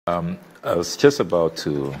I was just about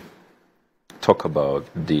to talk about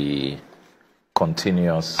the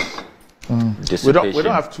continuous dissipation we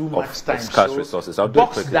don't have too much time. Of scarce so resources. I'll do it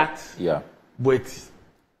quickly. That yeah. with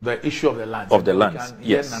the issue of the land. Of the lands,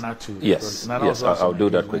 yes. Nana too, yes, Nana yes. I'll do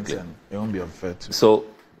that quickly. It won't be unfair to. So,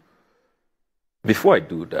 before I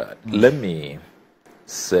do that, let me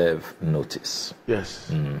serve notice.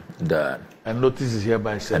 Yes. That a notice is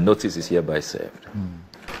hereby served. A notice is hereby served.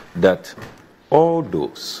 That all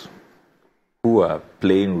those who are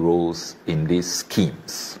playing roles in these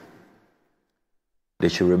schemes, they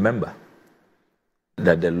should remember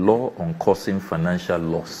that the law on causing financial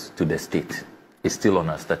loss to the state is still on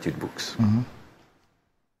our statute books.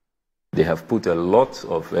 They have put a lot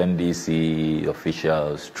of NDC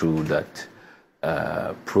officials through that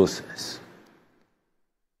process,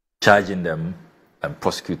 charging them and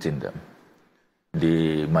prosecuting them.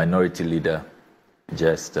 The minority leader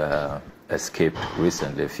just escaped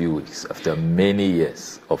recently, a few weeks, after many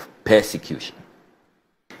years of persecution.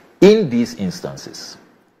 In these instances,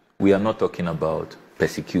 we are not talking about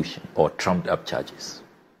persecution or trumped-up charges.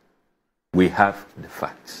 We have the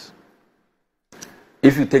facts.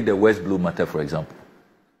 If you take the West Blue matter, for example,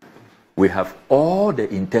 we have all the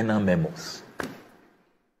internal memos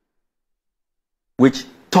which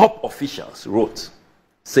top officials wrote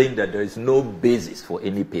saying that there is no basis for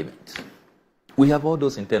any payment. We have all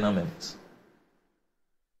those internal memos.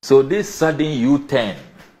 So this sudden U-turn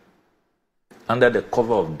under the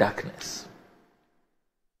cover of darkness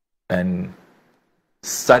and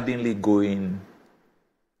suddenly going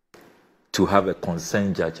to have a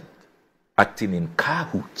consent judgment, acting in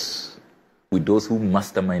cahoots with those who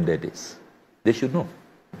masterminded this, they should know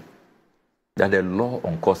that the law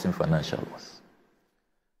on causing financial loss.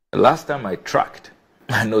 The last time I tracked,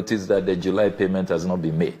 I noticed that the July payment has not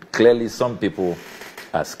been made. Clearly, some people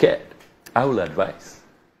are scared. I will advise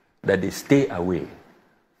that they stay away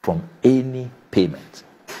from any payment.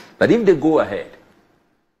 But if they go ahead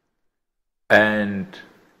and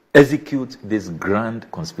execute this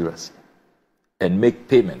grand conspiracy and make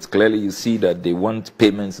payments, clearly you see that they want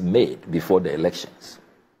payments made before the elections,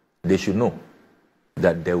 they should know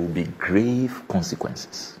that there will be grave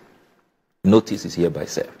consequences. Notice is hereby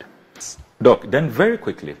served. Doc, then very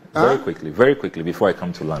quickly, before I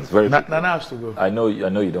come to lands, very quickly. Nana has to go. I know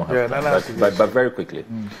you don't have time, but very quickly.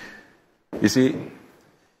 You see,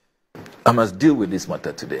 I must deal with this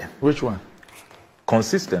matter today. Which one?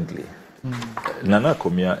 Consistently, Nana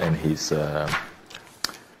Komia and his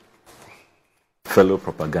fellow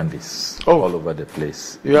propagandists all over the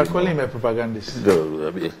place. You are calling him a propagandist?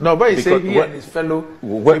 No, but you say he and his fellow,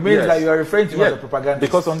 it means that you are referring to him as a propagandist.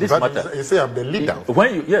 Because on this matter, you say I'm the leader.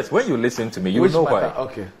 When you listen to me, you know why.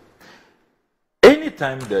 Okay.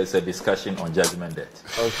 Anytime there's a discussion on judgment debt,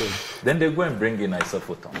 then they go and bring in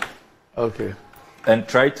Isophoton. Okay. And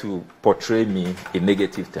try to portray me in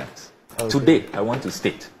negative terms. Today, I want to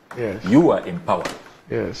state, you are in power.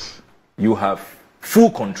 Yes. You have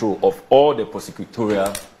full control of all the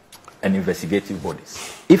prosecutorial and investigative bodies.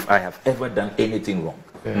 If I have ever done anything wrong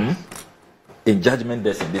in judgment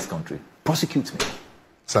deaths in this country, prosecute me.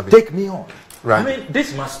 Take me on. Right. I mean,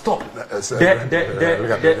 this must stop. It's sheer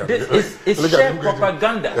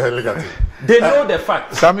propaganda. They know the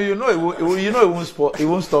facts. Sammy, you know it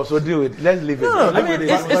won't stop. So deal with it. Let's leave it. No, I mean,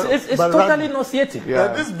 it's totally nauseating.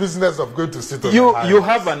 This business of going to sit on you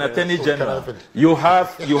have an attorney general. You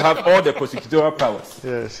have all the prosecutorial powers.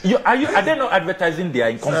 Yes. Are they not advertising their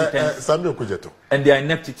incompetence and their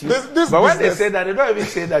ineptitude? But when they say that, they don't even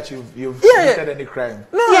say that you've committed any crime.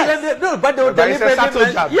 No, but they will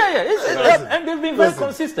deliberately. And they've been very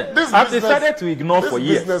consistent. I've decided to ignore for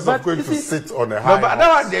years. Business of going to sit on a high but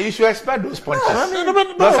now you should expect those punches. No,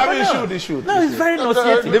 it's very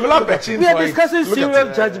nauseating. We are discussing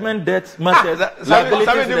serious judgment debt matters. As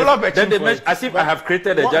if I have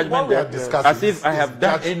created a judgment debt. As if I have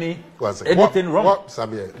done anything wrong.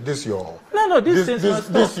 This your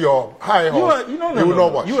this your high horse.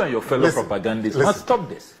 You and your fellow propagandists must stop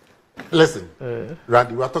this. Listen,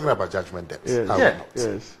 Randy, we are talking about judgment debts.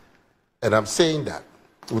 Yes. And I'm saying that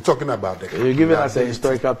we're talking about the. You're giving us a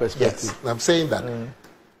historical perspective. Yes, I'm saying that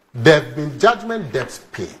there have been judgment debts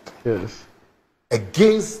paid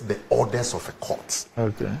against the orders of a court.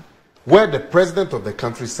 Okay. Where the president of the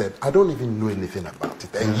country said, I don't even know anything about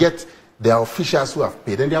it. And yet there are officials who have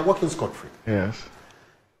paid and they are working scot-free. Yes.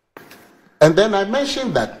 And then I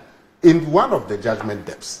mentioned that in one of the judgment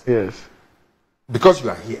debts, because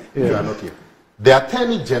you are here, you are not here, the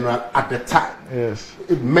Attorney General at the time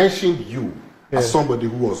mentioned you as somebody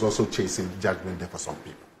who was also chasing judgment debt for some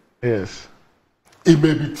people. Yes. It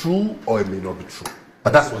may be true or it may not be true.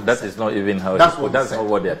 But that's what that is not even how. That's not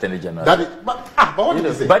what the Attorney General. But what did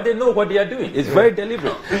he say? But they know what they are doing. It's very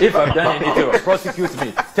deliberate. If I've done anything, prosecute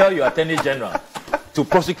me. Tell your Attorney General to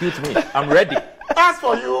prosecute me. I'm ready. As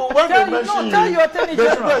for you, when they mention you, tell your Attorney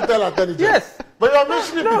General. Tell Attorney General. Yes. But you are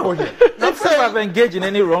mentioning people here. If I've engaged in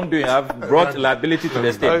any wrongdoing, I've brought liability to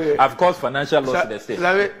the state. Okay. I've caused financial loss to the state.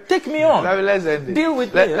 Take me on. Let's end it. Deal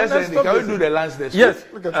with me. Let's end it. Can we do the last next Yes.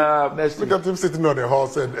 week? Look at him sitting on the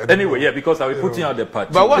horse. Anyway, yeah, because I will putting out the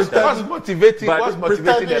part. But what's motivating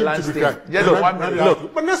the land state? Just 1 minute.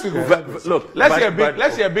 Look, but next week look. Let's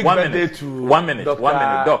say a big birthday to 1 minute.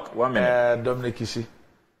 Doc. 1 minute. Dominic Kisi.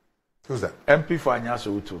 Who's that? MP for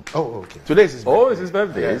Anyaso Utu. Oh, okay. Today is his birthday. Oh, it's his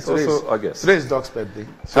birthday. Yeah, it's also August. Today is Doc's birthday.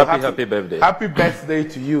 So happy birthday. Happy birthday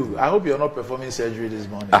to you. I hope you're not performing surgery this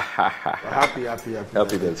morning. happy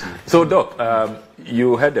birthday. So, Doc,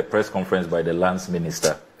 you had a press conference by the Lands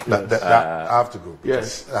Minister. I have to go.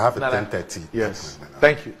 Yes. I have at 10:30. Yes.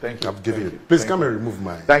 Thank you. I'll give you. Please come and remove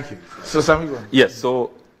mine. Thank you. So, Sami, yes.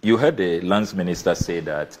 So, you heard the Lands Minister say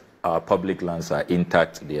that our public lands are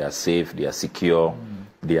intact, they are safe, they are secure.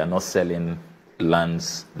 They are not selling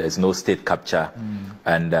lands. There's no state capture,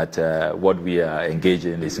 and that what we are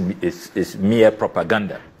engaging in is mere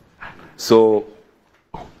propaganda. So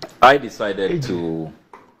I decided to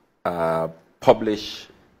publish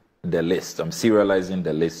the list. I'm serializing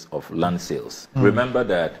the list of land sales. Remember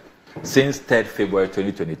that since 3rd February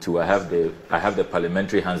 2022, I have the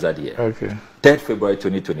parliamentary Hansard here. Okay. 3rd February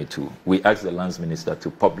 2022, we asked the Lands Minister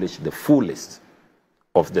to publish the full list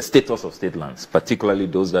of the status of state lands, particularly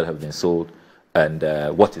those that have been sold and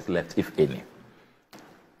what is left, if any.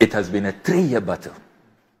 It has been a 3-year battle.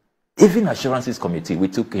 Even Assurances Committee, we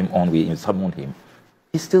took him on, we summoned him.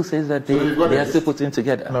 He still says that they are still putting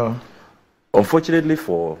together. No. Unfortunately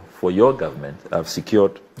for your government, I've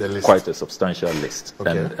secured quite a substantial list.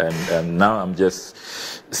 Okay. And now I'm just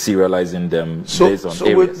serializing them based on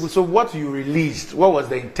areas. So what you released, what was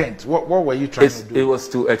the intent? What were you trying to do? It was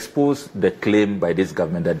to expose the claim by this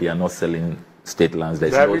government that they are not selling state lands.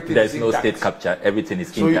 There's no state capture. Everything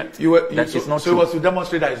is intact. So it was to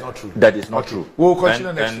demonstrate that it's not true. That is not true. We'll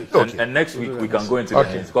continue next week. And next week we can go into the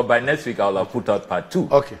hints. Because by next week I'll have put out part 2.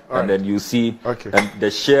 Okay. And then you see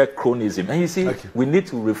the share chronism. And you see, we need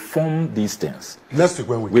to reform these things. Next week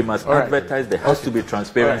when we must advertise. There has to be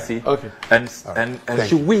transparency. And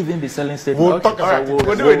should we even be selling state lands? We'll talk about it.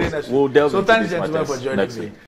 We'll do it next week. We'll delve into these thanks, gentlemen, for joining me.